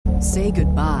Say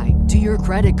goodbye to your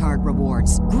credit card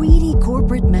rewards. Greedy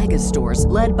corporate mega stores,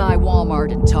 led by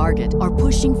Walmart and Target, are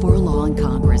pushing for a law in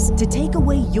Congress to take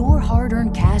away your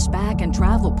hard-earned cash back and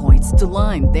travel points to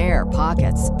line their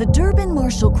pockets. The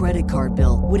Durbin-Marshall credit card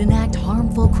bill would enact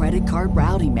harmful credit card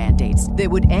routing mandates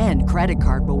that would end credit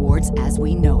card rewards as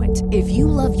we know it. If you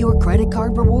love your credit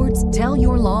card rewards, tell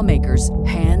your lawmakers,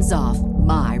 hands off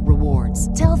my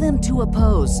rewards. Tell them to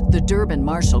oppose the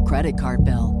Durbin-Marshall credit card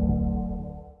bill.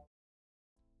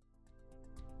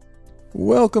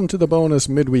 Welcome to the bonus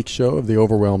midweek show of The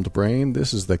Overwhelmed Brain.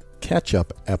 This is the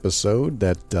catch-up episode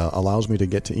that allows me to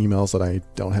get to emails that I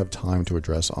don't have time to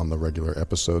address on the regular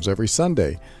episodes every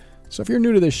Sunday. So if you're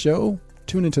new to this show,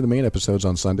 tune into the main episodes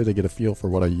on Sunday to get a feel for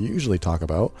what I usually talk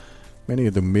about. Many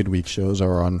of the midweek shows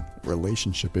are on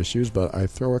relationship issues, but I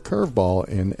throw a curveball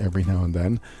in every now and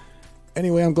then.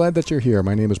 Anyway, I'm glad that you're here.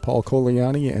 My name is Paul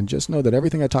Coliani, and just know that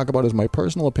everything I talk about is my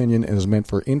personal opinion and is meant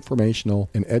for informational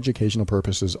and educational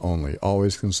purposes only.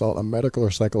 Always consult a medical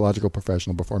or psychological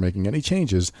professional before making any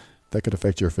changes that could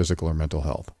affect your physical or mental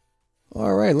health.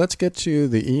 All right, let's get to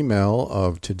the email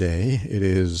of today. It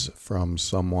is from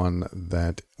someone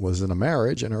that was in a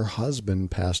marriage and her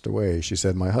husband passed away. She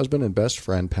said, "My husband and best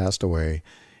friend passed away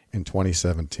in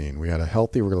 2017. We had a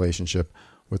healthy relationship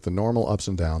with the normal ups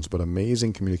and downs, but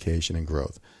amazing communication and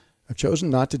growth. I've chosen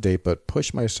not to date, but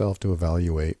push myself to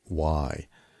evaluate why.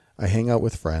 I hang out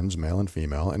with friends, male and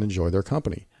female, and enjoy their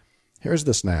company. Here's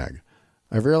the snag.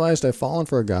 I've realized I've fallen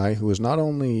for a guy who is not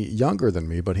only younger than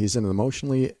me, but he's in an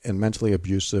emotionally and mentally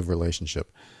abusive relationship.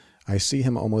 I see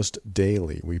him almost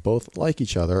daily. We both like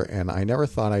each other, and I never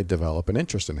thought I'd develop an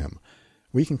interest in him.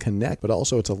 We can connect, but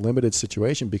also it's a limited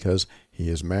situation because he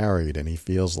is married and he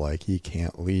feels like he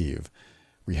can't leave.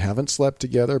 We haven't slept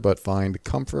together, but find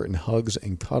comfort in hugs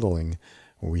and cuddling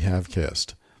when we have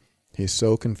kissed. He's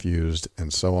so confused,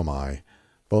 and so am I.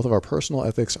 Both of our personal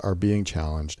ethics are being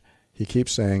challenged. He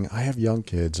keeps saying, I have young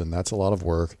kids, and that's a lot of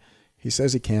work. He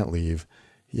says he can't leave,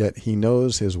 yet he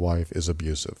knows his wife is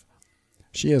abusive.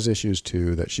 She has issues,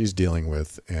 too, that she's dealing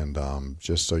with, and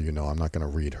just so you know, I'm not going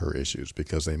to read her issues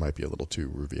because they might be a little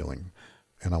too revealing,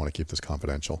 and I want to keep this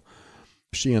confidential.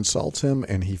 She insults him,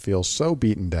 and he feels so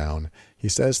beaten down. He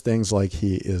says things like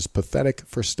he is pathetic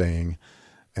for staying,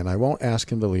 and I won't ask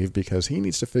him to leave because he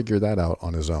needs to figure that out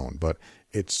on his own, but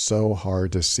it's so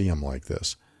hard to see him like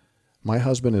this. My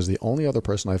husband is the only other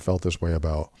person I felt this way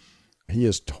about. He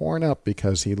is torn up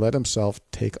because he let himself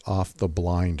take off the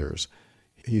blinders.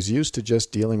 He's used to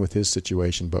just dealing with his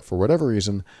situation, but for whatever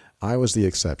reason, I was the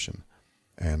exception.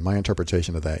 And my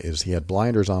interpretation of that is he had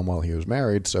blinders on while he was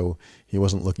married, so he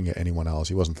wasn't looking at anyone else.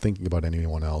 He wasn't thinking about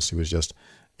anyone else. He was just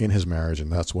in his marriage,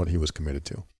 and that's what he was committed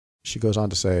to. She goes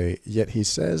on to say, yet he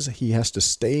says he has to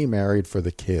stay married for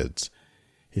the kids.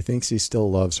 He thinks he still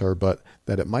loves her, but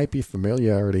that it might be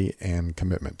familiarity and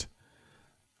commitment.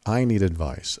 I need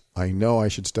advice. I know I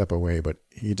should step away, but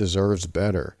he deserves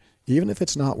better, even if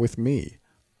it's not with me.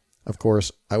 Of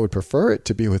course, I would prefer it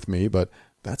to be with me, but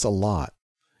that's a lot.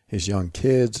 His young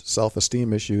kids,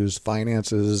 self-esteem issues,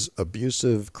 finances,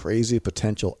 abusive, crazy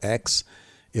potential ex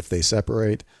if they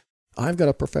separate. I've got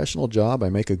a professional job, I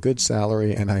make a good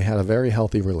salary, and I had a very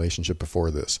healthy relationship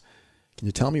before this. Can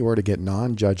you tell me where to get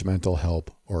non-judgmental help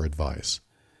or advice?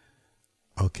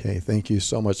 Okay, thank you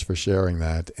so much for sharing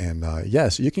that. And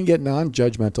yes, you can get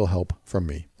non-judgmental help from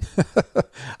me.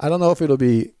 I don't know if it'll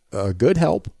be good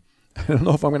help. I don't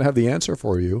know if I'm going to have the answer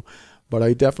for you. But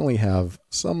I definitely have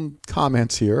some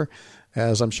comments here,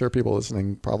 as I'm sure people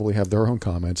listening probably have their own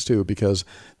comments too, because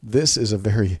this is a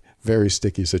very, very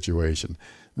sticky situation.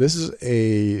 This is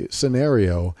a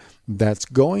scenario that's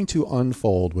going to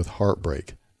unfold with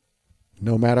heartbreak.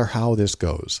 No matter how this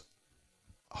goes,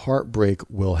 heartbreak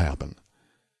will happen.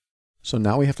 So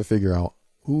now we have to figure out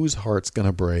whose heart's going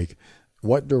to break,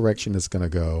 what direction it's going to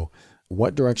go,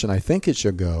 what direction I think it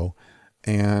should go,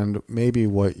 and maybe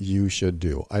what you should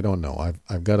do. I don't know.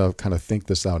 I've got to kind of think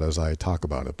this out as I talk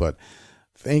about it. But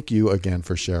thank you again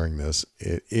for sharing this.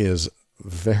 It is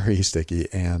very sticky.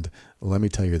 And let me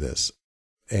tell you this.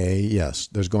 A, yes,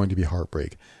 there's going to be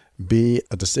heartbreak. B,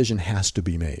 a decision has to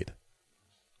be made.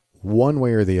 One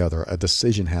way or the other, a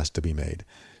decision has to be made.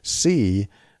 C,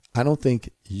 I don't think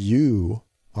you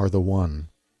are the one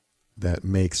that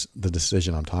makes the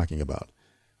decision I'm talking about.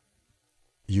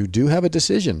 You do have a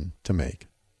decision to make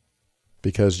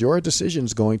because your decision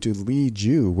is going to lead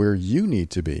you where you need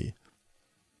to be.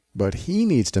 But he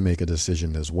needs to make a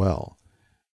decision as well.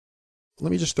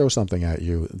 Let me just throw something at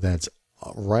you that's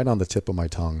right on the tip of my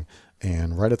tongue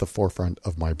and right at the forefront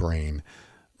of my brain.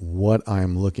 What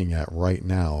I'm looking at right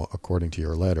now, according to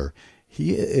your letter,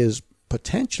 he is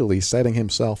potentially setting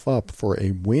himself up for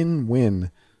a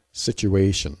win-win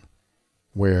situation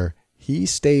where he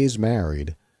stays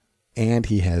married and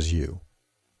he has you.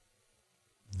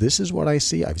 This is what I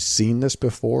see. I've seen this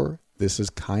before. This is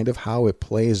kind of how it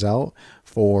plays out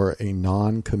for a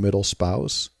non-committal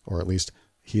spouse, or at least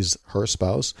he's her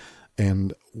spouse.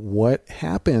 And what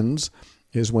happens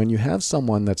is when you have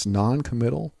someone that's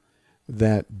non-committal,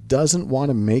 that doesn't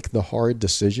want to make the hard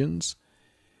decisions,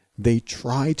 they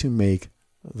try to make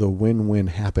the win-win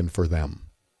happen for them.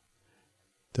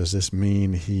 Does this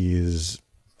mean he's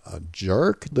a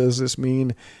jerk? Does this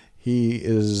mean he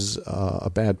is a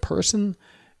bad person?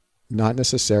 Not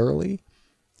necessarily.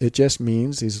 It just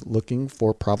means he's looking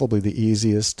for probably the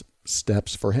easiest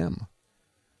steps for him.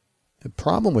 The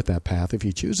problem with that path, if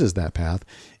he chooses that path,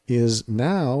 is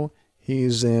now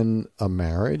he's in a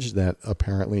marriage that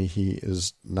apparently he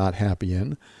is not happy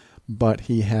in, but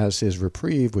he has his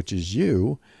reprieve, which is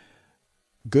you.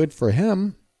 Good for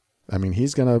him. I mean,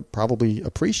 he's going to probably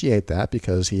appreciate that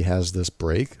because he has this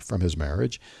break from his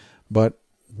marriage. But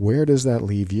where does that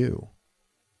leave you?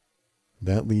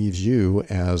 That leaves you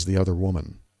as the other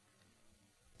woman.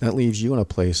 That leaves you in a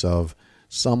place of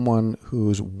someone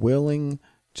who's willing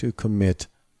to commit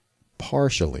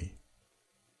partially.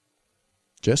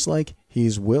 Just like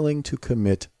he's willing to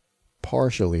commit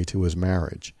partially to his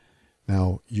marriage.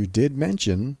 Now, you did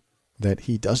mention that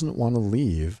he doesn't want to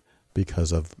leave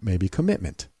because of maybe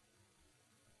commitment.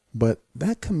 But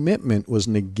that commitment was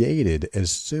negated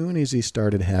as soon as he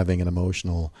started having an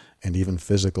emotional and even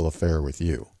physical affair with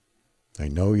you. I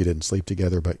know you didn't sleep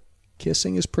together, but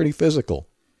kissing is pretty physical.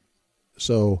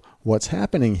 So what's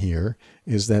happening here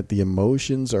is that the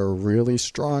emotions are really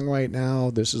strong right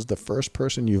now. This is the first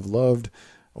person you've loved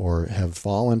or have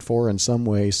fallen for in some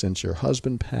way since your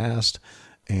husband passed.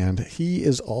 And he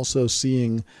is also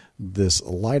seeing this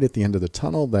light at the end of the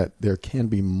tunnel that there can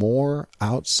be more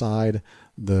outside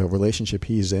the relationship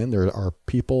he's in. There are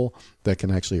people that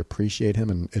can actually appreciate him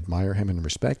and admire him and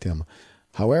respect him.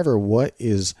 However, what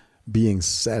is being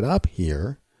set up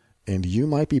here, and you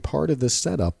might be part of this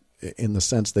setup in the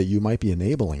sense that you might be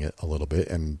enabling it a little bit,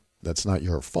 and that's not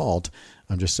your fault.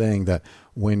 I'm just saying that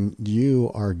when you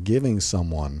are giving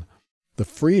someone the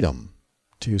freedom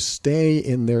to stay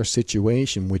in their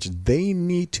situation, which they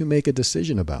need to make a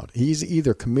decision about, he's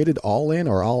either committed all in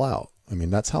or all out. I mean,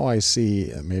 that's how I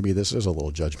see, maybe this is a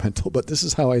little judgmental, but this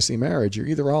is how I see marriage. You're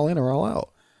either all in or all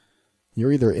out.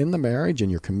 You're either in the marriage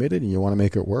and you're committed and you want to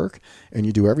make it work and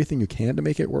you do everything you can to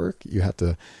make it work. You have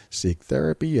to seek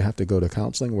therapy. You have to go to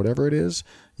counseling, whatever it is.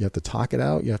 You have to talk it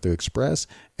out. You have to express.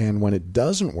 And when it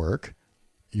doesn't work,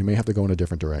 you may have to go in a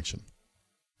different direction.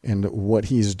 And what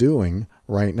he's doing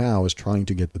right now is trying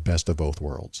to get the best of both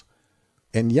worlds.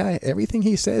 And yeah, everything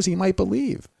he says, he might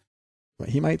believe.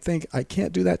 He might think, I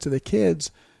can't do that to the kids,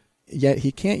 yet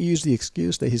he can't use the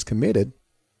excuse that he's committed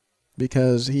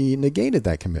because he negated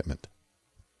that commitment.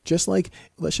 Just like,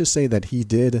 let's just say that he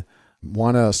did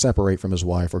want to separate from his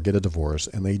wife or get a divorce,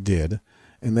 and they did,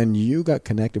 and then you got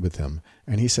connected with him,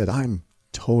 and he said, I'm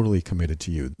totally committed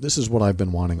to you. This is what I've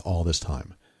been wanting all this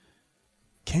time.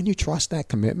 Can you trust that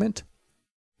commitment?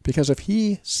 Because if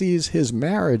he sees his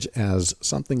marriage as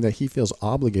something that he feels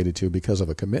obligated to because of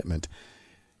a commitment,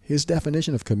 his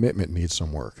definition of commitment needs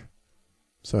some work.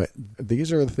 So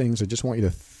these are the things I just want you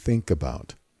to think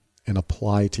about and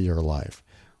apply to your life.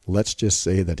 Let's just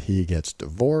say that he gets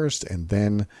divorced and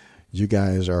then you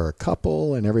guys are a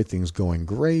couple and everything's going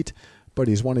great, but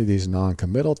he's one of these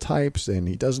non-committal types and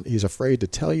he's afraid to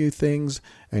tell you things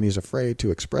and he's afraid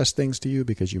to express things to you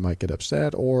because you might get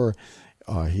upset, or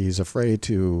he's afraid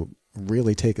to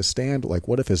really take a stand. Like,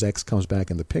 what if his ex comes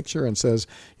back in the picture and says,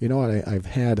 you know what, I've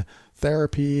had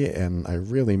therapy and I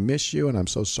really miss you and I'm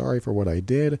so sorry for what I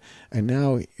did. And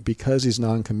now because he's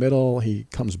non-committal, he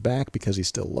comes back because he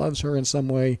still loves her in some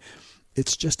way.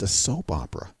 It's just a soap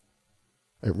opera.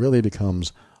 It really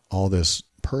becomes all this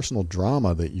personal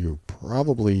drama that you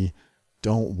probably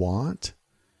don't want.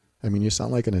 I mean, you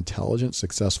sound like an intelligent,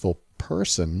 successful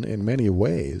person in many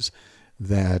ways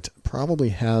that probably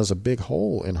has a big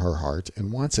hole in her heart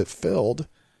and wants it filled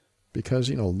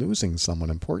because, losing someone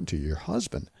important to you, your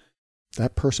husband,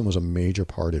 that person was a major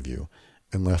part of you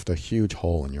and left a huge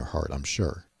hole in your heart, I'm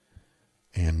sure.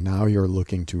 And now you're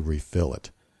looking to refill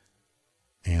it.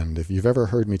 And if you've ever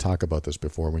heard me talk about this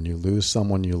before, when you lose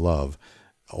someone you love,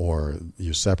 or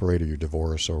you separate or you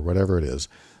divorce or whatever it is,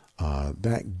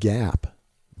 that gap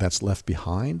that's left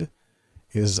behind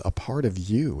is a part of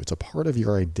you. It's a part of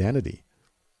your identity.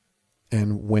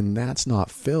 And when that's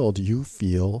not filled, you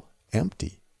feel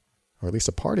empty, or at least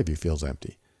a part of you feels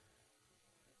empty.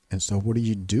 And so what do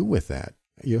you do with that?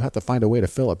 you have to find a way to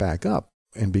fill it back up.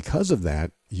 And because of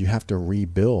that, you have to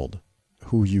rebuild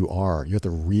who you are. You have to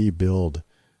rebuild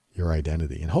your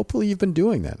identity. And hopefully you've been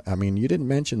doing that. I mean, you didn't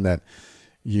mention that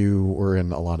you were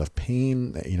in a lot of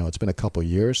pain. You know, it's been a couple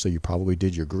years, so you probably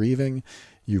did your grieving.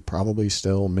 You probably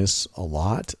still miss a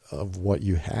lot of what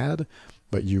you had,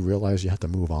 but you realize you have to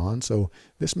move on. So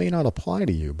this may not apply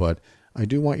to you, but I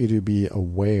do want you to be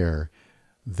aware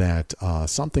that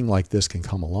something like this can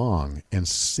come along and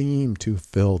seem to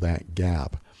fill that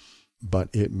gap, but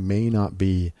it may not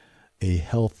be a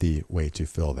healthy way to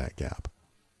fill that gap.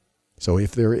 So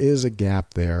if there is a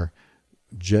gap there,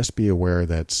 just be aware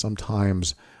that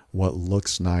sometimes what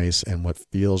looks nice and what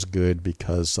feels good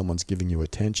because someone's giving you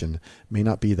attention may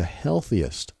not be the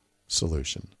healthiest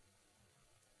solution.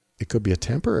 It could be a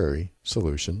temporary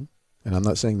solution. And I'm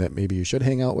not saying that maybe you should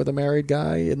hang out with a married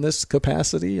guy in this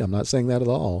capacity. I'm not saying that at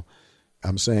all.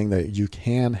 I'm saying that you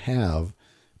can have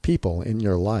people in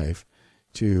your life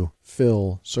to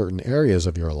fill certain areas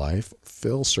of your life,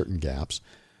 fill certain gaps.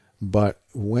 But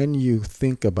when you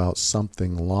think about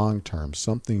something long-term,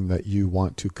 something that you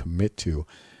want to commit to,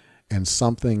 and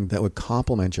something that would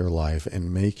complement your life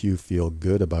and make you feel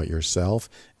good about yourself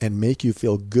and make you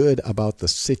feel good about the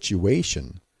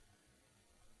situation,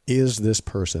 is this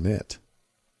person it?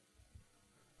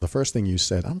 The first thing you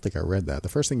said, I don't think I read that. The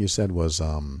first thing you said was,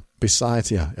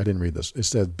 besides, I didn't read this. It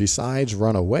said, besides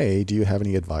run away, do you have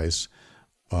any advice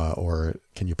or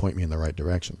can you point me in the right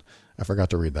direction? I forgot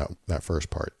to read that first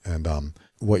part. And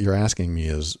what you're asking me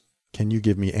is, can you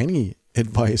give me any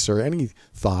advice or any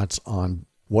thoughts on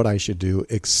what I should do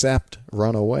except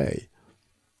run away?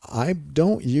 I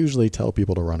don't usually tell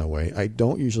people to run away. I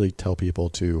don't usually tell people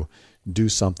to do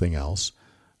something else.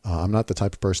 I'm not the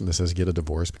type of person that says get a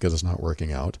divorce because it's not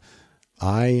working out.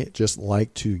 I just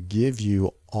like to give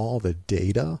you all the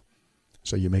data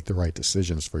so you make the right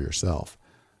decisions for yourself.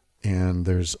 And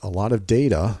there's a lot of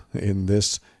data in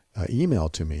this email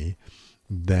to me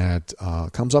that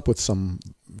comes up with some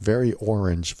very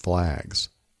orange flags,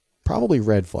 probably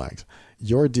red flags.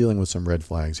 You're dealing with some red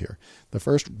flags here. The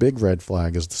first big red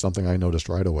flag is something I noticed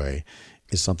right away,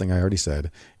 is something I already said,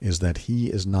 is that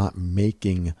he is not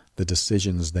making the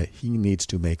decisions that he needs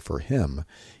to make for him.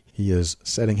 He is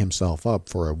setting himself up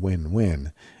for a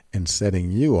win-win and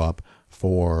setting you up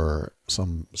for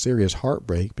some serious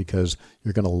heartbreak because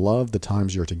you're going to love the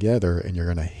times you're together and you're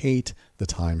going to hate the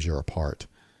times you're apart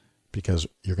because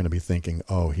you're going to be thinking,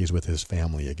 oh, he's with his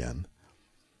family again.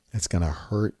 It's going to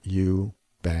hurt you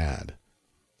bad.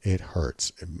 It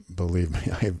hurts. Believe me,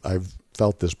 I've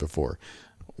felt this before.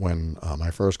 When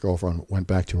my first girlfriend went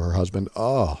back to her husband,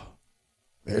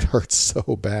 it hurts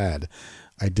so bad.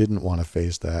 I didn't want to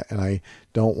face that, and I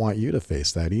don't want you to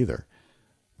face that either.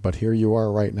 But here you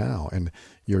are right now, and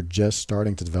you're just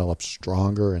starting to develop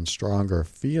stronger and stronger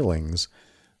feelings,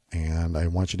 and I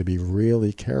want you to be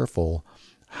really careful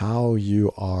how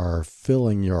you are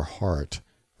filling your heart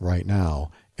right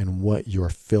now and what you're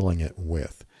filling it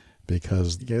with,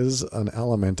 because there's an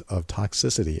element of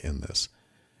toxicity in this.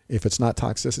 If it's not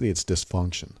toxicity, it's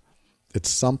dysfunction. It's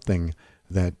something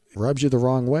that rubs you the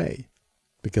wrong way,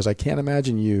 because I can't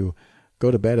imagine you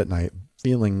go to bed at night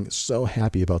feeling so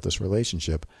happy about this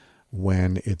relationship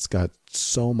when it's got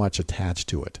so much attached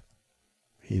to it.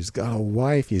 He's got a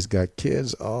wife, he's got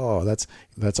kids. Oh,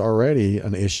 that's already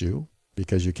an issue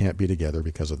because you can't be together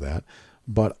because of that.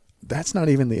 But that's not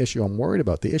even the issue I'm worried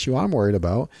about. The issue I'm worried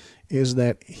about is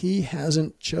that he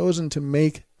hasn't chosen to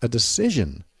make a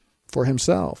decision for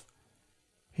himself.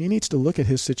 He needs to look at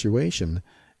his situation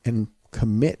and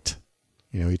commit.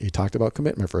 You know, he talked about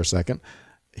commitment for a second.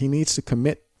 He needs to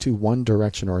commit to one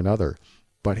direction or another,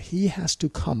 but he has to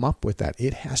come up with that.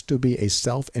 It has to be a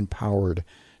self-empowered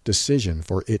decision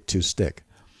for it to stick.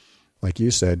 Like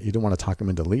you said, you don't want to talk him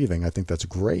into leaving. I think that's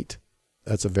great.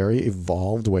 That's a very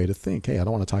evolved way to think. Hey, I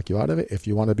don't want to talk you out of it. If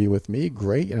you want to be with me,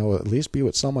 great. You know, at least be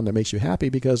with someone that makes you happy,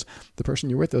 because the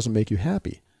person you're with doesn't make you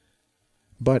happy.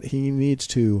 But he needs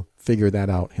to figure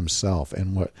that out himself.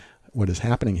 And what is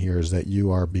happening here is that you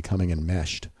are becoming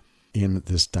enmeshed in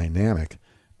this dynamic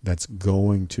that's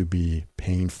going to be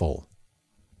painful.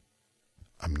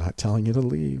 I'm not telling you to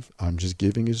leave. I'm just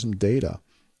giving you some data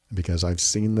because I've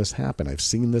seen this happen. I've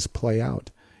seen this play out.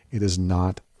 It is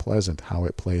not pleasant how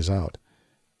it plays out.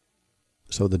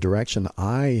 So the direction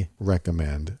I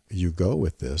recommend you go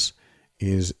with this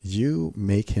is you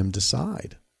make him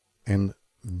decide. And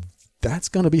that's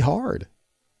going to be hard.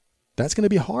 That's going to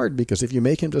be hard because if you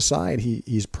make him decide,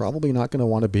 he's probably not going to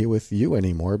want to be with you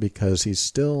anymore because he's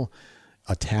still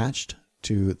attached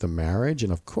to the marriage.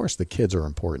 And of course, the kids are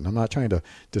important. I'm not trying to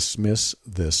dismiss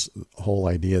this whole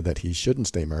idea that he shouldn't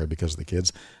stay married because of the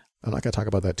kids. I'm not going to talk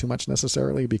about that too much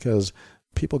necessarily because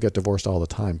people get divorced all the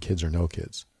time, kids or no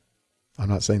kids. I'm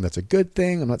not saying that's a good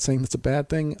thing. I'm not saying that's a bad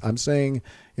thing. I'm saying,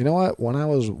 you know what? When I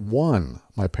was 1,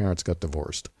 my parents got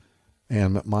divorced.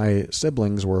 And my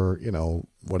siblings were,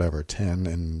 10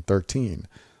 and 13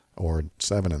 or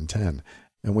 7 and 10.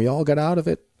 And we all got out of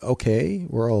it okay.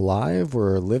 We're alive.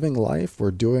 We're living life.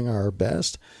 We're doing our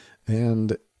best.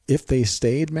 And if they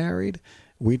stayed married,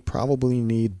 we'd probably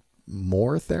need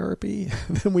more therapy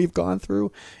than we've gone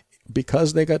through.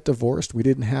 Because they got divorced, we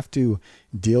didn't have to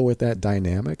deal with that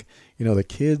dynamic.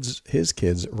 His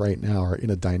kids right now are in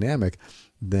a dynamic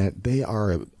that they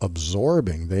are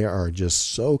absorbing. They are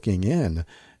just soaking in.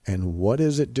 And what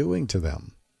is it doing to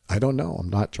them? I don't know. I'm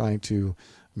not trying to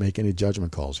make any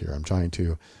judgment calls here. I'm trying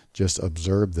to just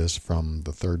observe this from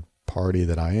the third party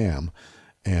that I am.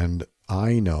 And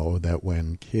I know that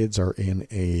when kids are in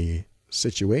a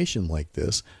situation like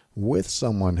this with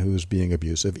someone who's being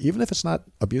abusive, even if it's not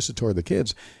abusive toward the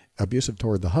kids, abusive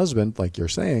toward the husband, like you're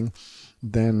saying,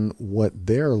 then what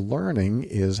they're learning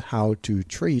is how to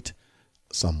treat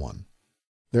someone.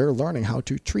 They're learning how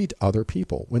to treat other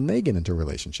people when they get into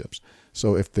relationships.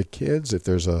 So if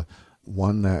there's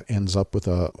one that ends up with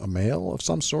a male of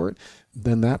some sort,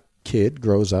 then that kid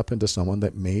grows up into someone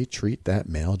that may treat that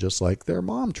male just like their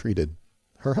mom treated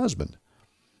her husband.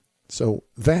 So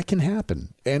that can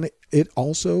happen. And it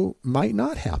also might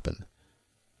not happen.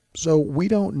 So we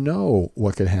don't know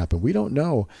what could happen. We don't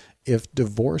know if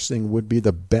divorcing would be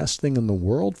the best thing in the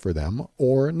world for them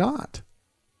or not.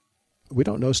 We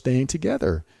don't know staying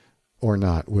together or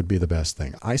not would be the best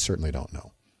thing. I certainly don't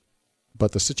know.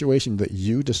 But the situation that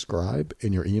you describe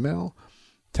in your email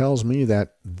tells me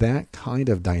that kind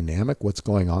of dynamic, what's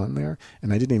going on there,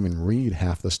 and I didn't even read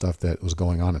half the stuff that was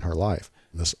going on in her life.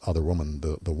 This other woman,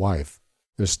 the wife,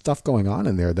 there's stuff going on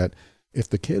in there that if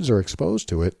the kids are exposed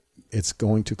to it, it's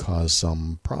going to cause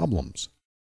some problems.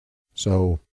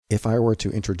 So if I were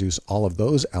to introduce all of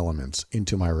those elements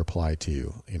into my reply to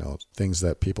you, things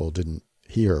that people didn't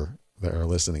hear that are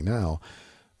listening now,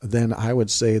 then I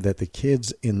would say that the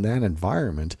kids in that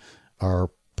environment are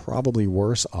probably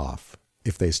worse off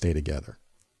if they stay together.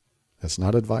 That's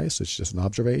not advice. It's just an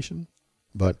observation.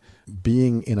 But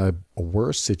being in a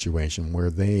worse situation where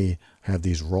they have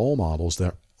these role models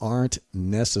that aren't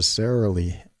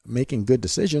necessarily making good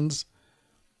decisions,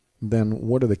 then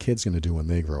what are the kids going to do when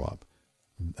they grow up?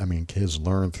 I mean, kids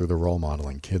learn through the role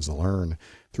modeling. Kids learn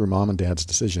through mom and dad's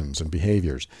decisions and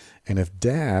behaviors. And if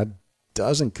dad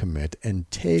doesn't commit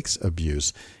and takes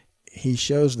abuse, he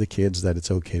shows the kids that it's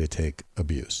okay to take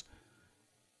abuse.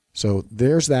 So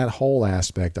there's that whole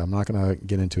aspect. I'm not going to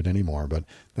get into it anymore, but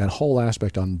that whole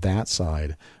aspect on that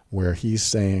side where he's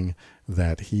saying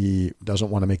that he doesn't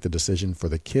want to make the decision for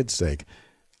the kid's sake.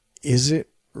 Is it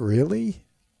really?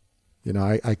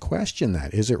 I question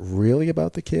that. Is it really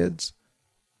about the kids?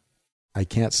 I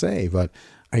can't say, but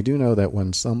I do know that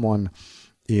when someone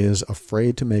is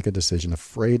afraid to make a decision,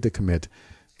 afraid to commit,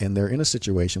 and they're in a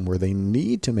situation where they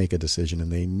need to make a decision and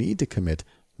they need to commit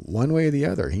one way or the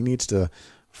other, he needs to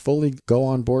fully go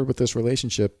on board with this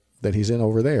relationship that he's in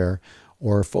over there,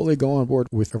 or fully go on board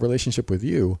with a relationship with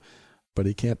you, but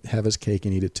he can't have his cake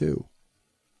and eat it too.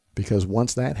 Because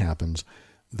once that happens,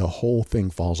 the whole thing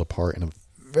falls apart in a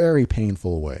very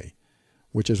painful way,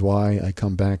 which is why I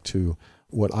come back to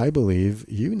what I believe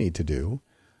you need to do,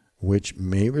 which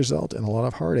may result in a lot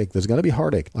of heartache. There's going to be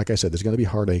heartache. Like I said, there's going to be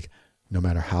heartache no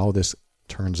matter how this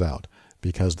turns out,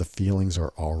 because the feelings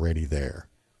are already there.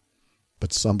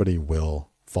 But somebody will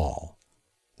fall.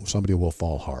 Somebody will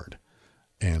fall hard.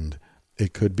 And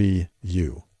it could be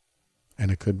you. And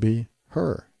it could be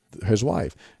her, his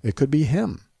wife. It could be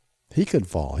him. He could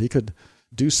fall. He could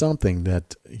do something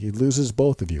that he loses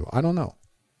both of you. I don't know.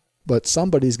 But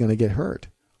somebody's going to get hurt.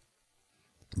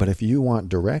 But if you want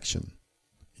direction,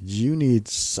 you need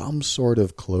some sort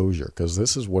of closure, because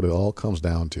this is what it all comes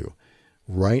down to.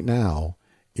 Right now,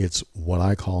 it's what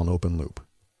I call an open loop.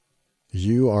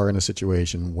 You are in a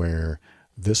situation where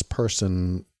this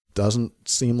person doesn't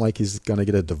seem like he's going to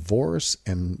get a divorce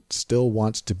and still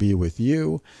wants to be with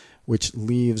you, which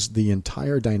leaves the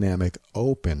entire dynamic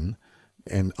open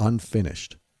and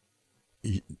unfinished.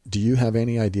 Do you have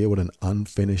any idea what an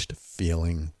unfinished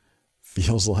feeling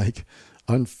feels like?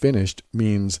 Unfinished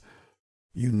means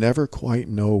you never quite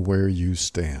know where you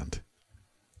stand.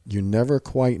 You never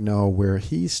quite know where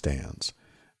he stands.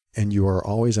 And you are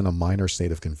always in a minor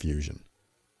state of confusion.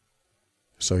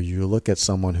 So you look at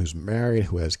someone who's married,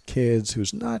 who has kids,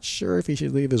 who's not sure if he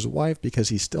should leave his wife because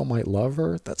he still might love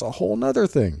her. That's a whole nother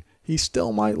thing. He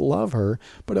still might love her,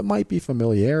 but it might be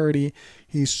familiarity.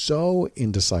 He's so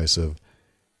indecisive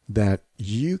that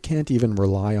you can't even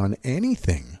rely on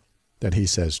anything that he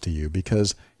says to you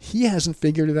because he hasn't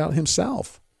figured it out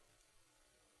himself.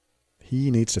 He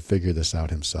needs to figure this out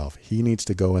himself. He needs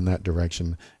to go in that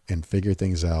direction and figure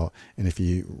things out. And if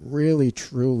he really,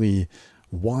 truly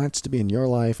wants to be in your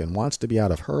life and wants to be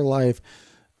out of her life,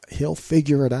 he'll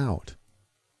figure it out.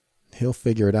 He'll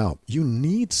figure it out. You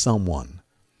need someone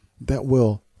that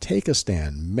will take a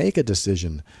stand, make a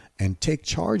decision, and take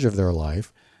charge of their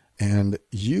life. And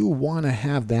you want to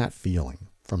have that feeling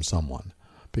from someone.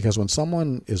 Because when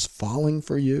someone is falling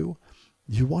for you,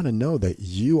 you want to know that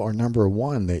you are number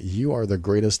one, that you are the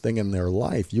greatest thing in their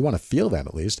life. You want to feel that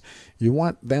at least. You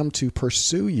want them to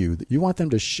pursue you. You want them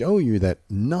to show you that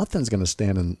nothing's going to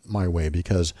stand in my way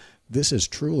because this is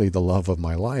truly the love of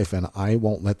my life and I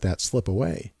won't let that slip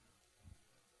away.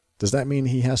 Does that mean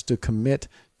he has to commit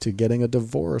to getting a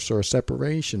divorce or a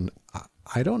separation?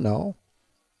 I don't know.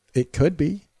 It could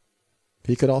be.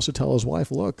 He could also tell his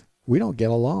wife, look, we don't get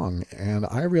along, and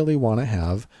I really want to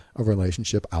have a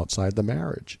relationship outside the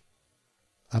marriage.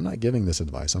 I'm not giving this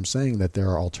advice. I'm saying that there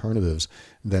are alternatives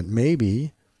that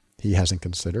maybe he hasn't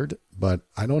considered, but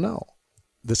I don't know.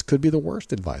 This could be the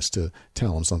worst advice to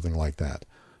tell him something like that.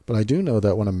 But I do know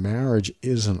that when a marriage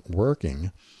isn't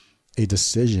working, a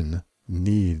decision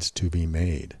needs to be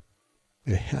made.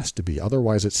 It has to be.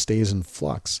 Otherwise, it stays in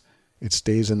flux. It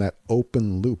stays in that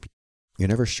open loop. You're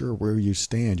never sure where you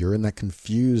stand. You're in that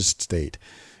confused state.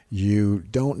 You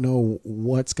don't know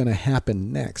what's going to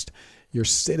happen next. You're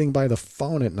sitting by the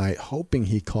phone at night hoping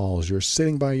he calls. You're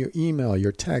sitting by your email,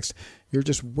 your text. You're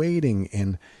just waiting,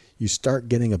 and you start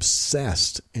getting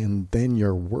obsessed, and then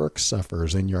your work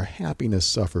suffers and your happiness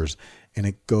suffers, and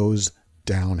it goes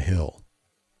downhill.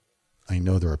 I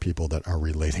know there are people that are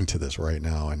relating to this right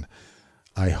now, and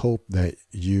I hope that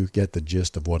you get the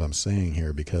gist of what I'm saying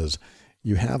here, because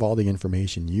you have all the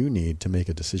information you need to make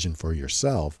a decision for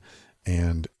yourself,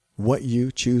 and what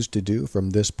you choose to do from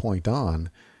this point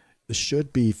on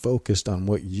should be focused on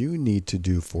what you need to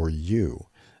do for you,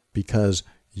 because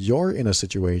you're in a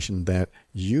situation that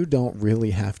you don't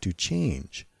really have to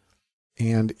change,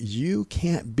 and you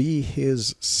can't be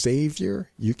his savior.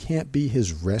 You can't be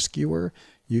his rescuer.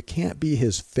 You can't be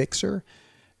his fixer,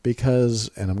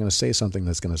 because, and I'm going to say something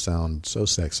that's going to sound so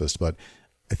sexist, but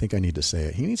I think I need to say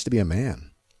it. He needs to be a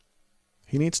man.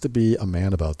 He needs to be a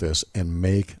man about this and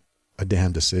make a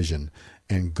damn decision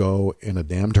and go in a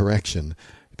damn direction,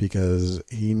 because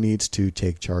he needs to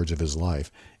take charge of his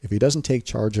life. If he doesn't take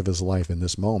charge of his life in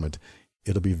this moment,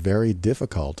 it'll be very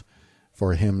difficult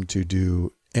for him to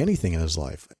do anything in his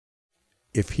life.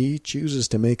 If he chooses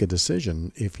to make a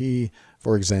decision, if he,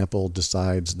 for example,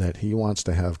 decides that he wants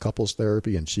to have couples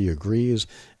therapy and she agrees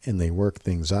and they work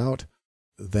things out,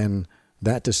 then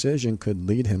that decision could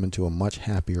lead him into a much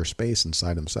happier space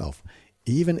inside himself,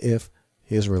 even if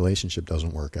his relationship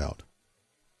doesn't work out.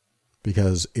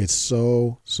 Because it's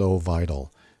so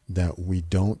vital that we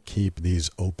don't keep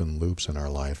these open loops in our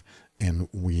life, and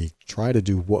we try to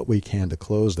do what we can to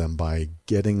close them by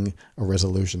getting a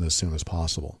resolution as soon as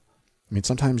possible. I mean,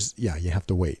 sometimes, yeah, you have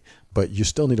to wait, but you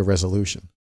still need a resolution.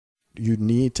 You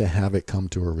need to have it come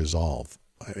to a resolve,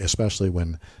 especially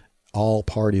when all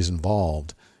parties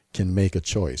involved can make a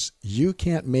choice. You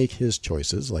can't make his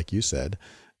choices, like you said,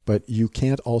 but you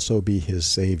can't also be his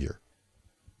savior,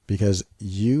 because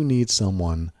you need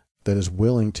someone that is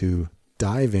willing to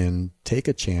dive in, take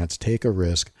a chance, take a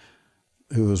risk,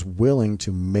 who is willing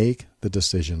to make the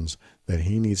decisions that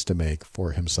he needs to make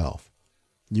for himself.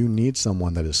 You need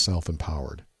someone that is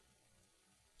self-empowered.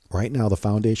 Right now, the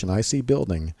foundation I see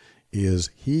building is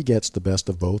he gets the best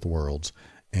of both worlds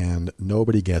and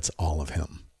nobody gets all of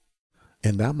him.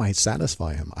 And that might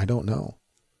satisfy him. I don't know.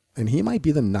 And he might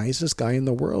be the nicest guy in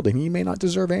the world, and he may not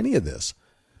deserve any of this.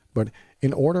 But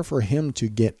in order for him to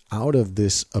get out of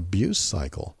this abuse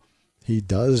cycle, he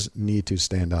does need to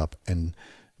stand up and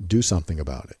do something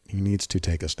about it. He needs to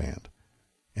take a stand.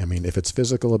 I mean, if it's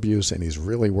physical abuse and he's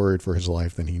really worried for his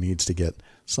life, then he needs to get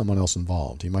someone else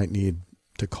involved. He might need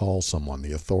to call someone,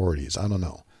 the authorities. I don't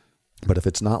know. But if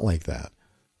it's not like that,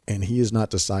 and he is not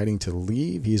deciding to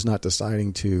leave, he's not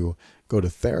deciding to go to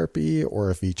therapy,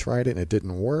 or if he tried it and it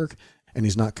didn't work, and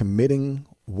he's not committing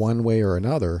one way or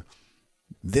another,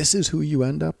 this is who you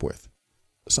end up with.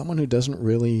 Someone who doesn't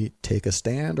really take a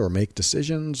stand or make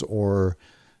decisions, or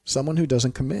someone who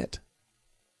doesn't commit.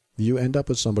 You end up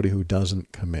with somebody who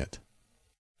doesn't commit.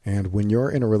 And when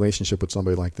you're in a relationship with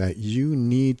somebody like that, you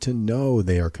need to know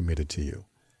they are committed to you.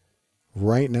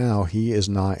 Right now, he is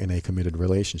not in a committed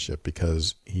relationship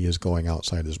because he is going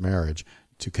outside his marriage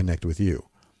to connect with you.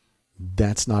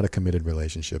 that's not a committed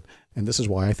relationship. And this is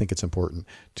why I think it's important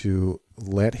to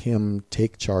let him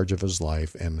take charge of his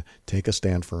life and take a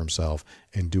stand for himself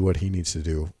and do what he needs to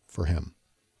do for him.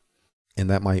 And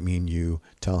that might mean you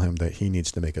tell him that he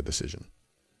needs to make a decision.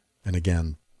 And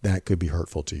again, that could be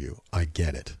hurtful to you. I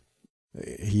get it.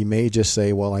 He may just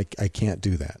say, well, I can't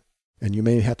do that. And you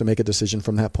may have to make a decision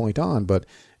from that point on, but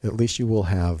at least you will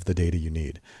have the data you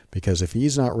need. Because if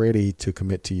he's not ready to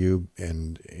commit to you,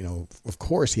 and, of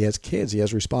course he has kids, he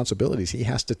has responsibilities, he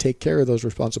has to take care of those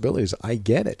responsibilities. I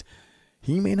get it.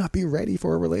 He may not be ready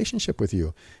for a relationship with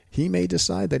you. He may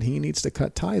decide that he needs to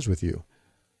cut ties with you.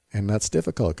 And that's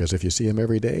difficult because if you see him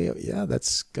every day, yeah,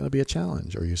 that's going to be a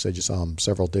challenge. Or you said you saw him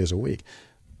several days a week.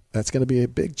 That's going to be a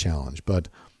big challenge. But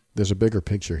there's a bigger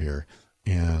picture here.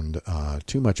 And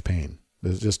too much pain.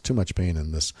 There's just too much pain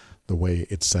in this, the way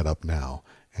it's set up now.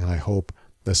 And I hope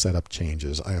the setup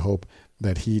changes. I hope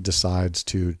that he decides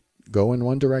to go in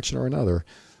one direction or another.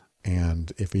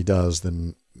 And if he does,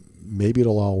 then maybe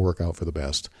it'll all work out for the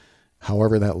best.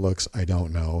 However that looks, I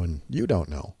don't know, and you don't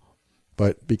know.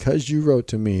 But because you wrote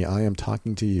to me, I am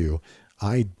talking to you.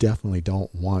 I definitely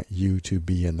don't want you to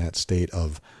be in that state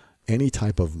of any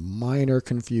type of minor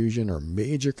confusion or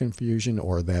major confusion,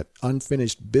 or that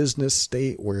unfinished business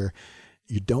state where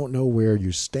you don't know where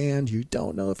you stand. You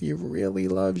don't know if he really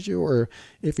loves you, or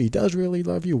if he does really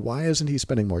love you, why isn't he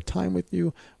spending more time with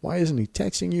you? Why isn't he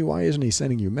texting you? Why isn't he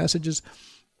sending you messages?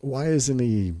 Why isn't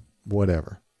he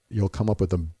whatever? You'll come up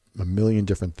with a million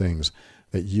different things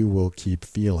that you will keep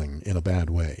feeling in a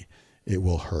bad way. It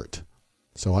will hurt.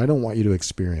 So I don't want you to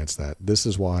experience that. This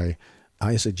is why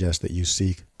I suggest that you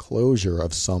seek closure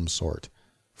of some sort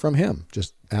from him.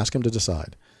 Just ask him to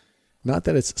decide. Not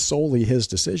that it's solely his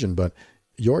decision, but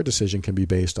your decision can be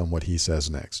based on what he says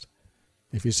next.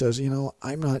 If he says,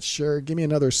 I'm not sure, give me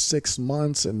another 6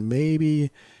 months and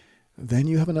maybe, then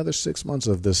you have another 6 months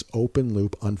of this open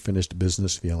loop, unfinished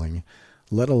business feeling,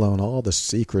 let alone all the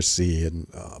secrecy and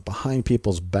behind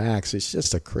people's backs. It's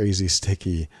just a crazy,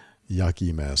 sticky,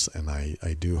 yucky mess. And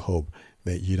I do hope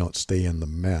that you don't stay in the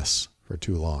mess for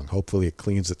too long. Hopefully it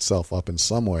cleans itself up in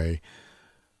some way.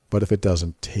 But if it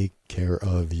doesn't, take care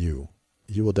of you.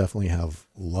 You will definitely have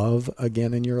love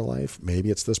again in your life. Maybe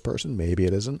it's this person, maybe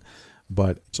it isn't.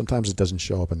 But sometimes it doesn't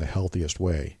show up in the healthiest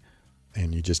way.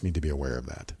 And you just need to be aware of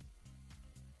that.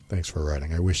 Thanks for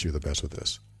writing. I wish you the best with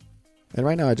this. And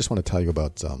right now I just want to tell you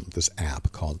about this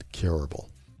app called Curable.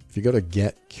 If you go to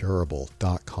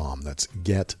getcurable.com, that's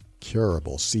getcurable,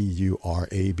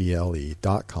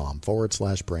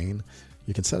 curable.com/brain,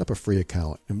 you can set up a free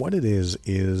account. And what it is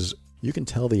you can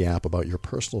tell the app about your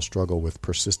personal struggle with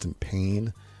persistent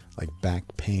pain, like back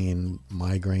pain,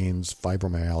 migraines,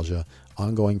 fibromyalgia,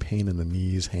 ongoing pain in the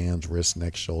knees, hands, wrists,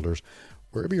 neck, shoulders,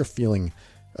 wherever you're feeling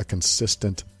a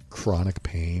consistent chronic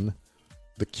pain.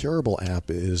 The Curable app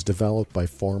is developed by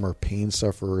former pain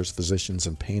sufferers, physicians,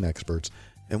 and pain experts.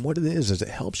 And what it is it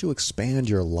helps you expand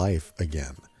your life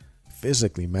again,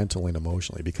 physically, mentally, and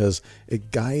emotionally, because it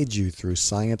guides you through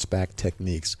science-backed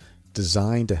techniques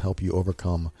designed to help you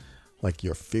overcome like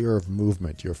your fear of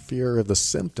movement, your fear of the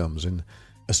symptoms, and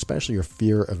especially your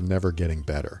fear of never getting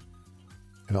better.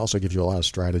 It also gives you a lot of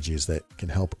strategies that can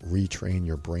help retrain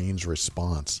your brain's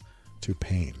response to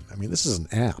pain. I mean, this is an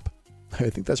app. I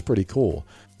think that's pretty cool.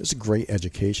 It's a great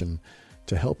education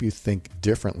to help you think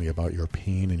differently about your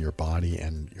pain in your body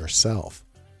and yourself.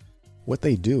 What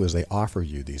they do is they offer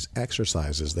you these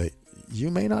exercises that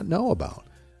you may not know about.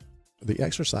 The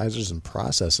exercises and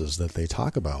processes that they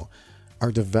talk about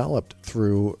are developed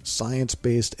through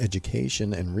science-based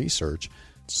education and research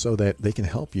so that they can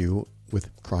help you with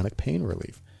chronic pain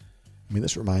relief. I mean,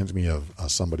 this reminds me of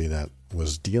somebody that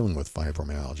was dealing with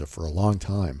fibromyalgia for a long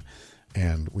time.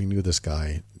 And we knew this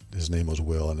guy, his name was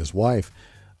Will, and his wife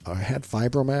had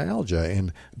fibromyalgia.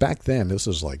 And back then, this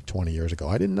was like 20 years ago,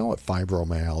 I didn't know what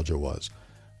fibromyalgia was.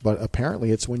 But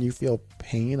apparently it's when you feel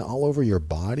pain all over your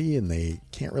body and they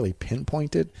can't really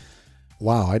pinpoint it.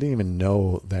 Wow, I didn't even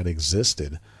know that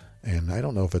existed. And I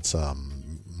don't know if it's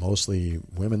mostly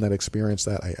women that experience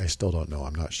that. I still don't know.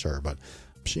 I'm not sure. But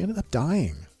she ended up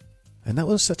dying. And that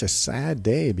was such a sad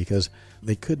day because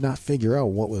they could not figure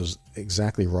out what was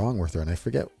exactly wrong with her. And I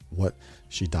forget what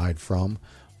she died from.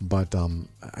 But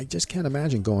I just can't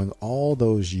imagine going all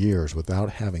those years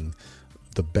without having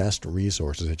the best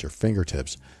resources at your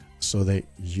fingertips so that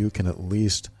you can at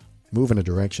least move in a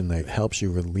direction that helps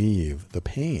you relieve the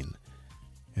pain.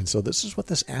 And so this is what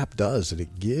this app does.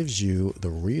 It gives you the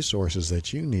resources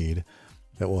that you need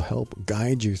that will help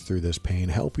guide you through this pain,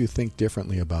 help you think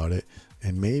differently about it,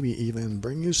 and maybe even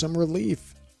bring you some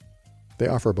relief. They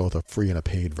offer both a free and a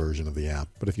paid version of the app.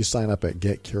 But if you sign up at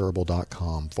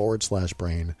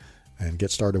getcurable.com/brain and get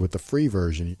started with the free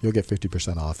version, you'll get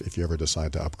 50% off if you ever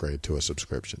decide to upgrade to a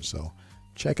subscription. So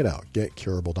check it out,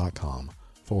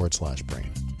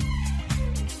 getcurable.com/brain.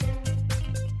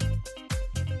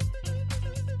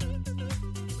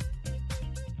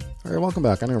 All right, welcome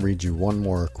back. I'm going to read you one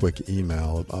more quick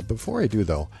email. Before I do,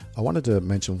 though, I wanted to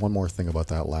mention one more thing about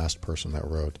that last person that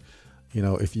wrote. You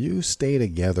know, if you stay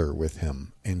together with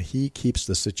him and he keeps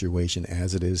the situation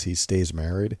as it is, he stays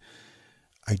married,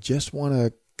 I just want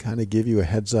to kind of give you a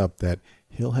heads up that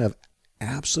he'll have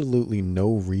absolutely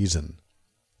no reason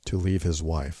to leave his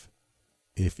wife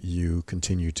if you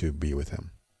continue to be with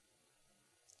him.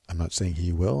 I'm not saying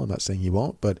he will, I'm not saying he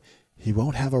won't, but he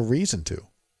won't have a reason to,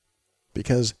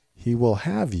 because he will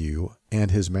have you and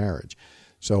his marriage.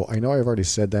 So I know I've already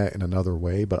said that in another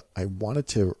way, but I wanted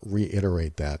to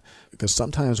reiterate that because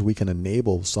sometimes we can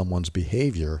enable someone's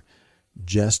behavior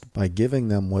just by giving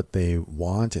them what they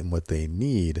want and what they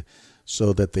need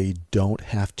so that they don't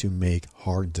have to make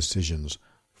hard decisions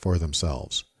for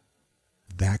themselves.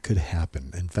 That could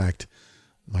happen. In fact,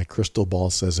 my crystal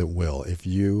ball says it will. If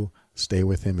you stay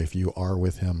with him, if you are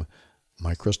with him,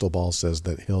 my crystal ball says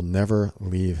that he'll never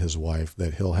leave his wife,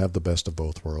 that he'll have the best of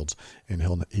both worlds, and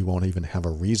he won't even have a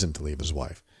reason to leave his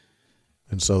wife.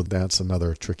 And so that's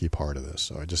another tricky part of this.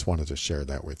 So I just wanted to share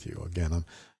that with you. Again,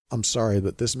 I'm sorry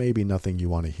that this may be nothing you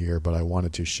want to hear, but I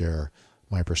wanted to share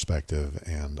my perspective,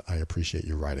 and I appreciate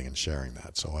you writing and sharing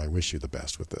that. So I wish you the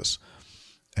best with this.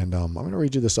 And I'm going to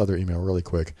read you this other email really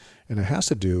quick, and it has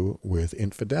to do with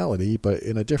infidelity, but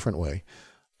in a different way.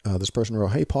 This person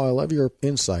wrote, "Hey, Paul, I love your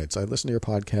insights. I listen to your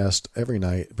podcast every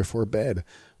night before bed.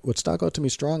 What stuck out to me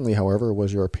strongly, however,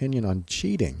 was your opinion on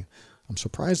cheating. I'm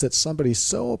surprised that somebody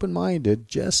so open-minded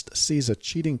just sees a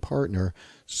cheating partner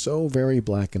so very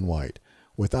black and white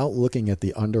without looking at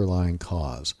the underlying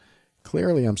cause.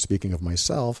 Clearly, I'm speaking of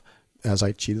myself, as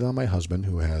I cheated on my husband,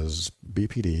 who has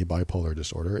BPD, bipolar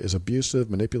disorder, is abusive,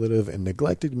 manipulative, and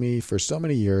neglected me for so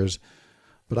many years.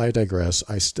 But I digress.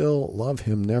 I still love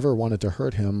him, never wanted to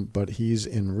hurt him, but he's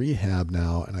in rehab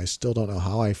now, and I still don't know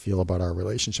how I feel about our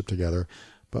relationship together.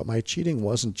 But my cheating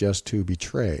wasn't just to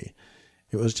betray.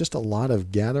 It was just a lot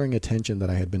of gathering attention that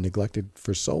I had been neglected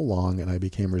for so long, and I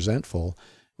became resentful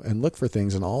and looked for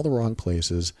things in all the wrong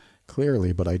places,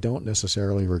 clearly, but I don't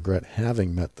necessarily regret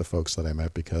having met the folks that I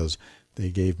met because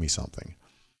they gave me something.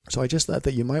 So I just thought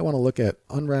that you might want to look at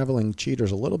unraveling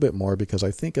cheaters a little bit more, because I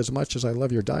think as much as I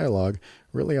love your dialogue,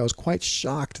 really I was quite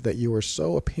shocked that you were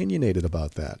so opinionated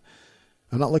about that.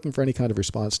 I'm not looking for any kind of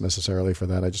response necessarily for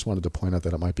that. I just wanted to point out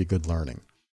that it might be good learning."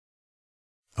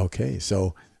 Okay,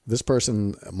 so this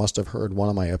person must have heard one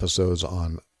of my episodes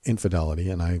on infidelity,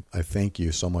 and I thank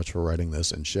you so much for writing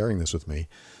this and sharing this with me.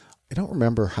 I don't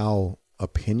remember how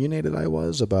opinionated I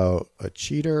was about a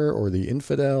cheater or the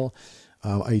infidel.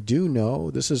 I do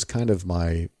know, this is kind of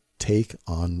my take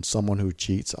on someone who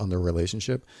cheats on their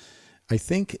relationship. I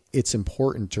think it's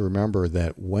important to remember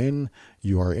that when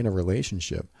you are in a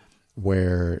relationship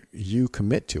where you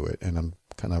commit to it, and I'm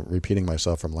kind of repeating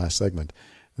myself from last segment,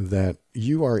 that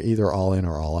you are either all in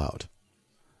or all out.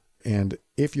 And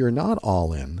if you're not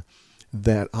all in,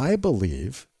 that I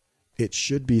believe it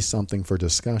should be something for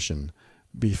discussion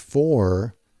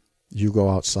before you go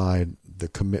outside the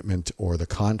commitment or the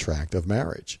contract of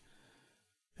marriage.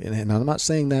 And I'm not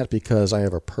saying that because I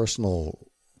have a personal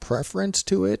preference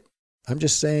to it. I'm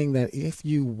just saying that if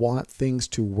you want things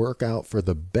to work out for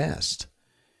the best,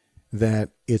 that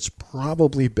it's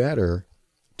probably better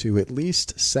to at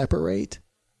least separate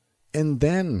and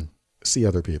then see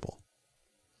other people.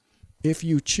 If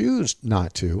you choose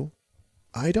not to,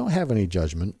 I don't have any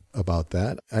judgment about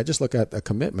that. I just look at a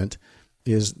commitment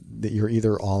is that you're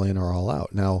either all in or all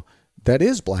out. Now, that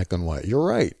is black and white. You're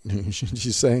right.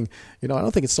 She's saying, I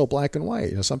don't think it's so black and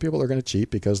white. Some people are going to cheat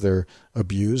because they're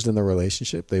abused in the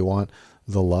relationship. They want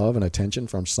the love and attention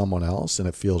from someone else, and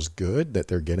it feels good that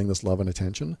they're getting this love and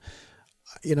attention.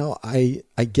 I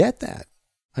get that.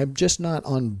 I'm just not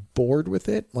on board with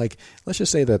it. Like, let's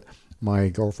just say that my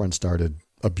girlfriend started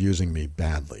abusing me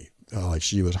badly. Like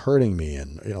she was hurting me,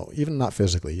 and even not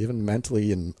physically, even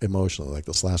mentally and emotionally, like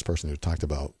this last person who talked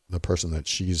about the person that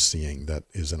she's seeing that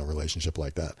is in a relationship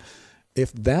like that.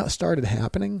 If that started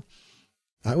happening,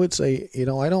 I would say, I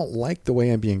don't like the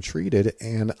way I'm being treated,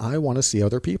 and I want to see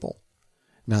other people.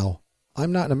 Now,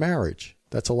 I'm not in a marriage.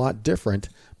 That's a lot different,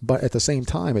 but at the same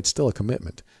time, it's still a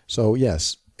commitment. So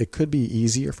yes, it could be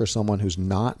easier for someone who's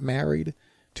not married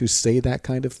to say that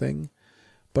kind of thing,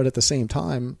 but at the same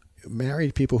time,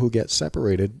 married people who get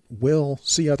separated will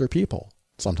see other people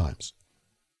sometimes.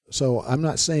 So I'm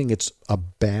not saying it's a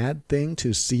bad thing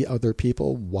to see other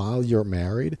people while you're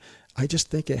married. I just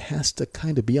think it has to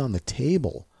kind of be on the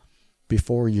table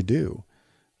before you do.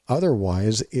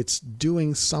 Otherwise, it's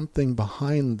doing something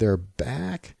behind their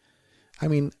back. I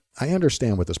mean, I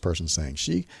understand what this person's saying.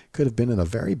 She could have been in a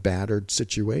very battered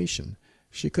situation.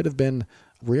 She could have been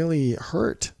really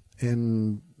hurt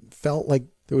and felt like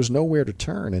there was nowhere to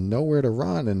turn and nowhere to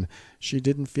run, and she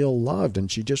didn't feel loved, and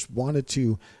she just wanted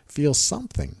to feel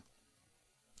something.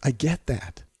 I get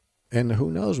that. And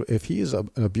who knows, if he's an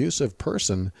abusive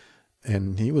person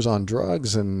and he was on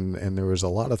drugs and there was a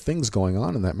lot of things going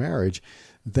on in that marriage,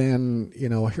 then,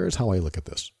 here's how I look at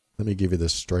this. Let me give you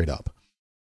this straight up.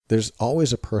 There's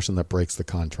always a person that breaks the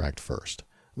contract first.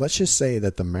 Let's just say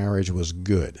that the marriage was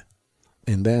good,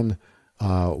 and then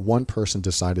one person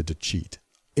decided to cheat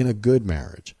in a good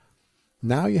marriage.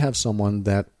 Now you have someone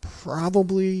that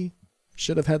probably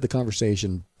should have had the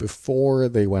conversation before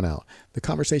they went out. The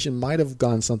conversation might have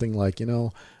gone something like,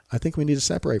 I think we need to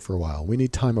separate for a while. We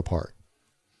need time apart.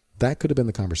 That could have been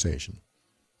the conversation.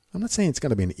 I'm not saying it's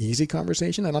going to be an easy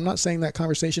conversation, and I'm not saying that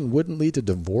conversation wouldn't lead to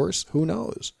divorce. Who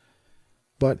knows?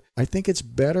 But I think it's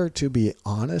better to be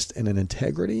honest and in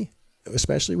integrity,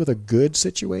 especially with a good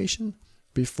situation,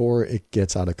 before it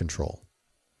gets out of control.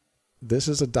 This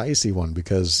is a dicey one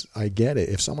because I get it.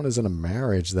 If someone is in a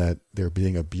marriage that they're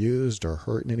being abused or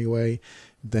hurt in any way,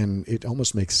 then it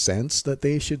almost makes sense that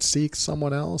they should seek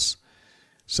someone else.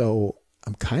 So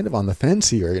I'm kind of on the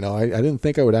fence here. I didn't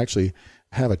think I would actually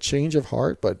have a change of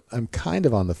heart, but I'm kind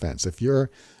of on the fence. If you're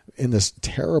in this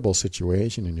terrible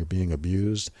situation and you're being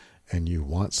abused and you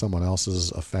want someone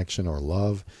else's affection or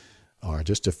love, or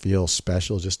just to feel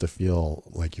special, just to feel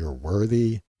like you're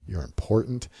worthy, you're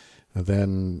important,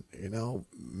 then,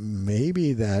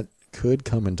 maybe that could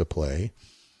come into play.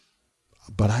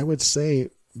 But I would say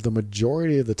the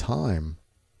majority of the time,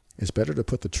 it's better to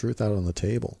put the truth out on the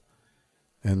table.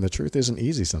 And the truth isn't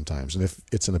easy sometimes. And if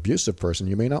it's an abusive person,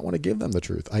 you may not want to give them the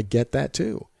truth. I get that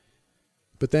too.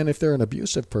 But then if they're an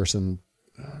abusive person,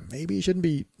 maybe you shouldn't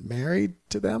be married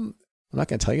to them. I'm not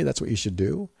going to tell you that's what you should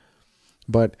do.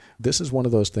 But this is one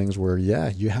of those things where,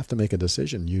 you have to make a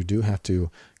decision. You do have to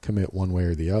commit one way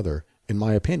or the other, in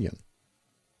my opinion.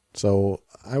 So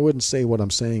I wouldn't say what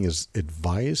I'm saying is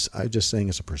advice. I'm just saying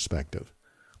it's a perspective.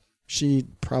 She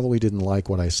probably didn't like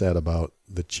what I said about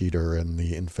the cheater and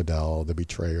the infidel, the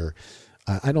betrayer.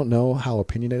 I don't know how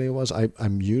opinionated it was.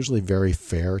 I'm usually very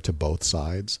fair to both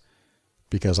sides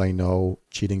because I know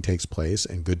cheating takes place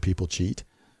and good people cheat.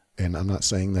 And I'm not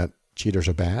saying that cheaters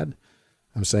are bad.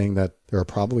 I'm saying that there are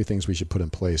probably things we should put in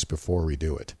place before we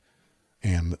do it.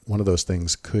 And one of those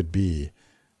things could be,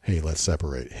 hey, let's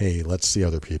separate. Hey, let's see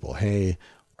other people. Hey,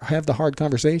 have the hard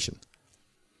conversation.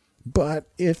 But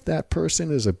if that person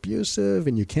is abusive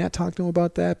and you can't talk to them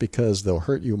about that because they'll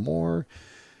hurt you more,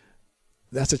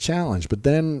 that's a challenge. But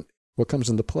then what comes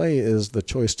into play is the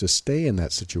choice to stay in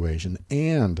that situation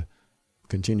and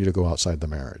continue to go outside the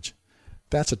marriage.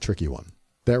 That's a tricky one.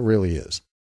 That really is.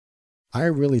 I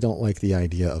really don't like the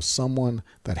idea of someone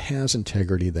that has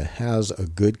integrity, that has a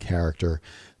good character,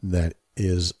 that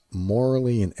is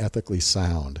morally and ethically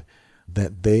sound,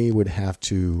 that they would have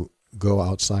to go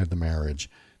outside the marriage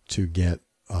to get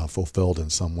fulfilled in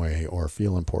some way or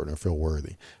feel important or feel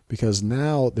worthy. Because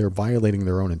now they're violating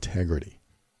their own integrity.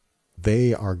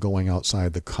 They are going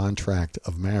outside the contract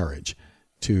of marriage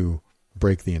to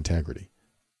break the integrity.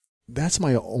 That's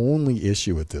my only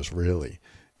issue with this, really.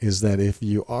 Is that if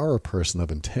you are a person of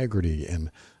integrity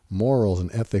and morals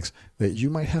and ethics, that you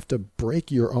might have to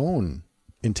break your own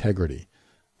integrity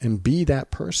and be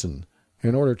that person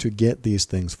in order to get these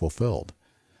things fulfilled.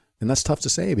 And that's tough to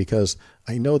say because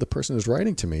I know the person who's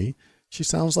writing to me, she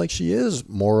sounds like she is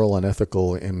moral and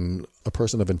ethical and a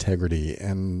person of integrity,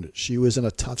 and she was in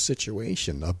a tough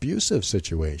situation, abusive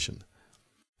situation.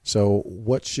 So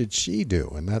what should she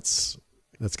do? And that's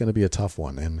going to be a tough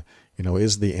one. And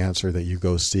is the answer that you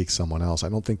go seek someone else? I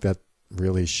don't think that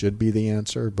really should be the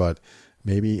answer, but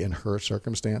maybe in her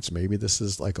circumstance, maybe this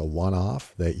is like a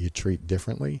one-off that you treat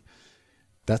differently.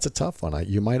 That's a tough one.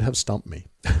 You might have stumped me.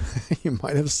 You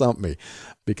might have stumped me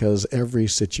because every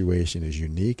situation is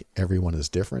unique. Everyone is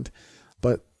different.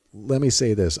 But let me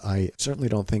say this. I certainly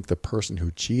don't think the person who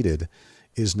cheated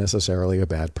is necessarily a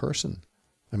bad person.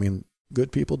 I mean,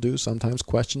 good people do sometimes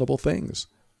questionable things.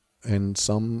 And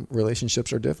some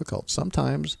relationships are difficult.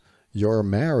 Sometimes you're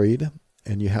married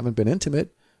and you haven't been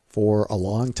intimate for a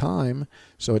long time,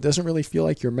 so it doesn't really feel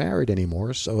like you're married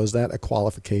anymore. So is that a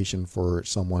qualification for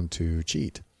someone to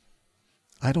cheat?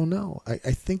 I don't know. I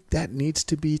think that needs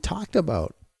to be talked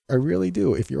about. I really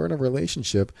do. If you're in a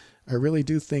relationship, I really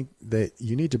do think that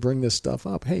you need to bring this stuff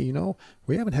up. Hey,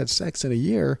 we haven't had sex in a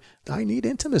year. I need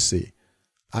intimacy.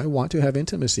 I want to have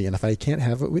intimacy. And if I can't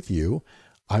have it with you,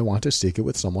 I want to seek it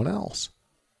with someone else.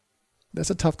 That's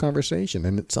a tough conversation.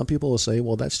 And some people will say,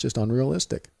 well, that's just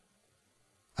unrealistic.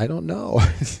 I don't know.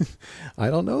 I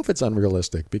don't know if it's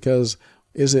unrealistic, because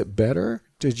is it better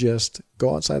to just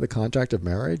go outside the contract of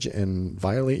marriage and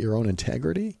violate your own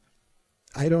integrity?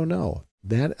 I don't know.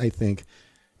 That, I think,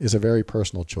 is a very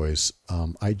personal choice.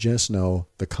 I just know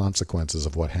the consequences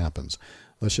of what happens.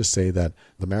 Let's just say that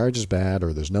the marriage is bad,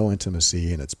 or there's no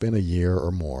intimacy, and it's been a year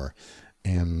or more,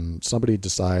 and somebody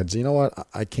decides, you know what,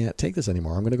 I can't take this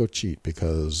anymore. I'm going to go cheat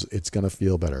because it's going to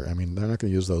feel better. I mean, they're not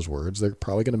going to use those words. They're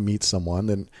probably going to meet someone,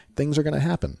 and things are going to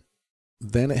happen.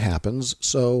 Then it happens.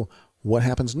 So what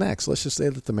happens next? Let's just say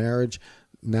that the marriage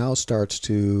now starts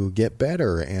to get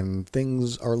better and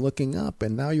things are looking up,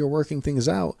 and now you're working things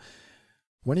out.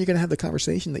 When are you going to have the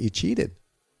conversation that you cheated?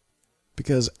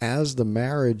 Because as the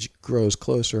marriage grows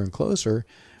closer and closer,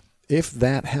 if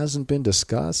that hasn't been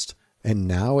discussed and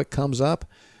now it comes up,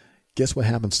 guess what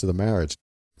happens to the marriage?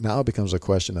 Now it becomes a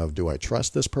question of, do I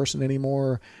trust this person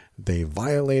anymore? They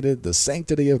violated the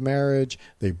sanctity of marriage.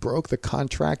 They broke the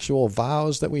contractual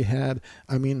vows that we had.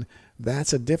 I mean,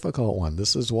 that's a difficult one.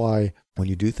 This is why when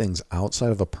you do things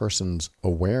outside of a person's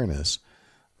awareness,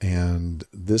 and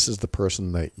this is the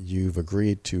person that you've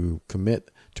agreed to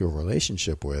commit to a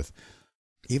relationship with,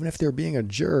 even if they're being a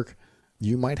jerk,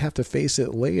 you might have to face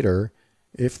it later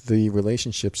if the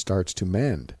relationship starts to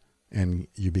mend and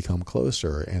you become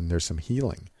closer and there's some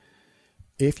healing.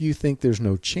 If you think there's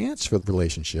no chance for the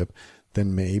relationship,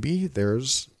 then maybe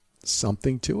there's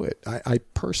something to it. I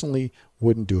personally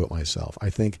wouldn't do it myself. I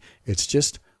think it's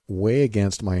just way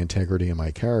against my integrity and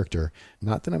my character.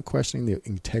 Not that I'm questioning the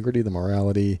integrity, the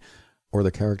morality, or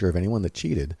the character of anyone that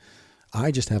cheated.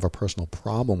 I just have a personal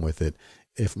problem with it.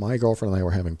 If my girlfriend and I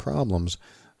were having problems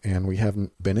and we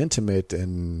haven't been intimate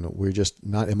and we're just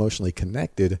not emotionally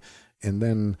connected, and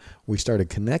then we started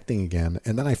connecting again,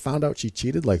 and then I found out she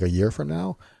cheated like a year from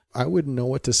now, I wouldn't know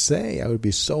what to say. I would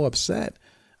be so upset.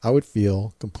 I would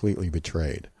feel completely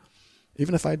betrayed.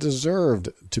 Even if I deserved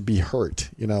to be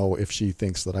hurt, if she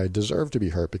thinks that I deserve to be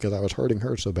hurt because I was hurting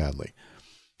her so badly,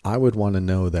 I would want to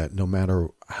know that no matter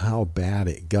how bad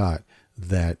it got,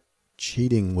 that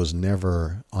cheating was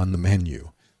never on the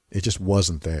menu. It just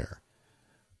wasn't there.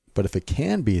 But if it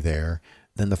can be there,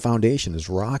 then the foundation is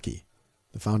rocky.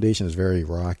 The foundation is very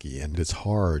rocky, and it's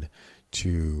hard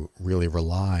to really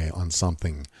rely on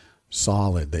something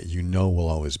solid that will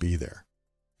always be there.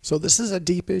 So this is a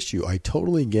deep issue. I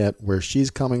totally get where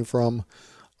she's coming from.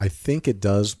 I think it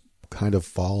does kind of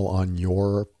fall on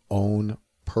your own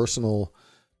personal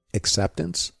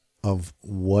acceptance of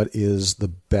what is the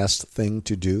best thing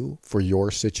to do for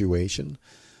your situation.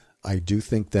 I do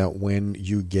think that when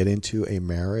you get into a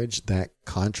marriage, that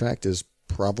contract is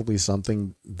probably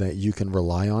something that you can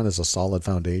rely on as a solid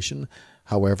foundation.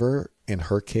 However, in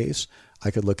her case, I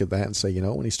could look at that and say,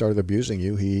 when he started abusing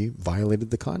you, he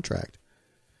violated the contract.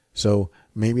 So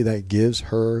maybe that gives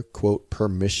her, quote,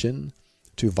 permission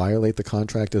to violate the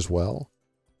contract as well.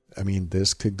 I mean,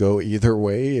 this could go either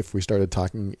way if we started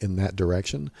talking in that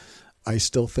direction. I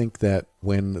still think that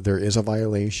when there is a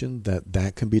violation,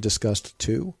 that can be discussed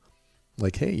too.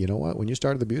 Like, hey, you know what? When you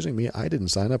started abusing me, I didn't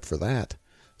sign up for that.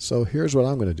 So here's what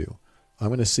I'm going to do. I'm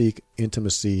going to seek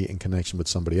intimacy and connection with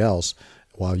somebody else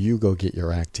while you go get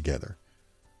your act together.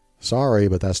 Sorry,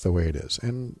 but that's the way it is.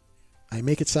 And I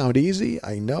make it sound easy.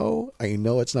 I know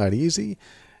it's not easy.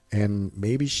 And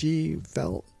maybe she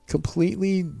felt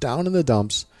completely down in the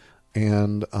dumps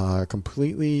and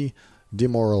completely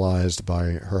demoralized by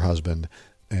her husband.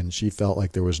 And she felt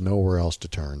like there was nowhere else to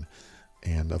turn.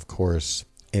 And of course,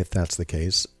 if that's the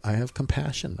case, I have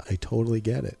compassion. I totally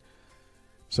get it.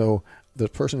 So the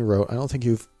person who wrote, I don't think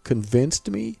you've convinced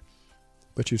me,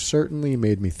 but you certainly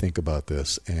made me think about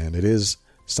this. And it is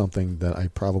something that I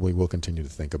probably will continue to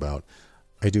think about.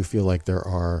 I do feel like there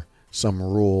are some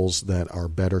rules that are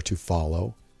better to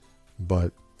follow,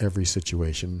 but every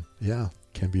situation,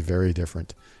 can be very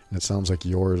different. And it sounds like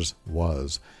yours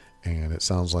was, and it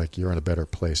sounds like you're in a better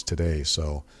place today.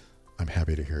 So I'm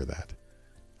happy to hear that.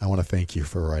 I want to thank you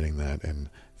for writing that, and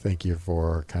thank you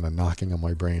for kind of knocking on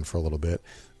my brain for a little bit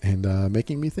and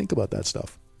making me think about that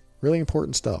stuff. Really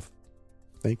important stuff.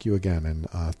 Thank you again, and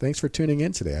thanks for tuning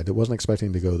in today. I wasn't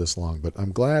expecting to go this long, but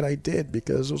I'm glad I did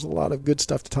because there was a lot of good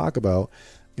stuff to talk about,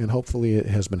 and hopefully it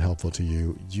has been helpful to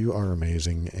you. You are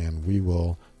amazing, and we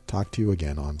will talk to you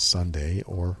again on Sunday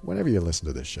or whenever you listen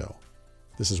to this show.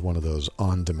 This is one of those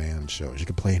on-demand shows. You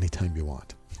can play anytime you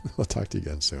want. I'll talk to you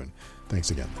again soon.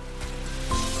 Thanks again.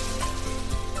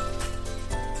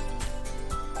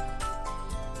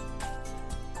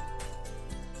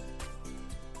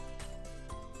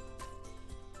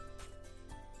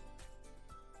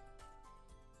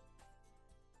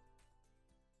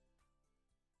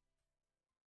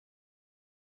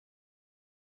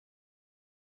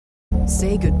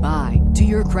 Say goodbye to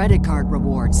your credit card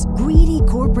rewards. Greedy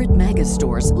corporate mega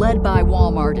stores, led by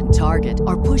Walmart and Target,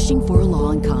 are pushing for a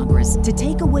law in Congress to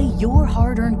take away your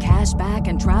hard-earned cash back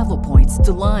and travel points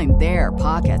to line their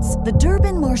pockets. The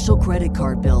Durbin-Marshall credit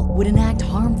card bill would enact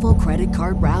harmful credit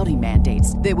card routing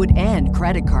mandates that would end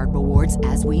credit card rewards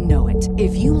as we know it.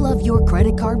 If you love your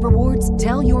credit card rewards,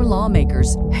 tell your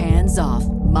lawmakers, hands off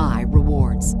my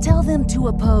rewards. Tell them to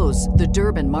oppose the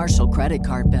Durbin-Marshall credit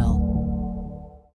card bill.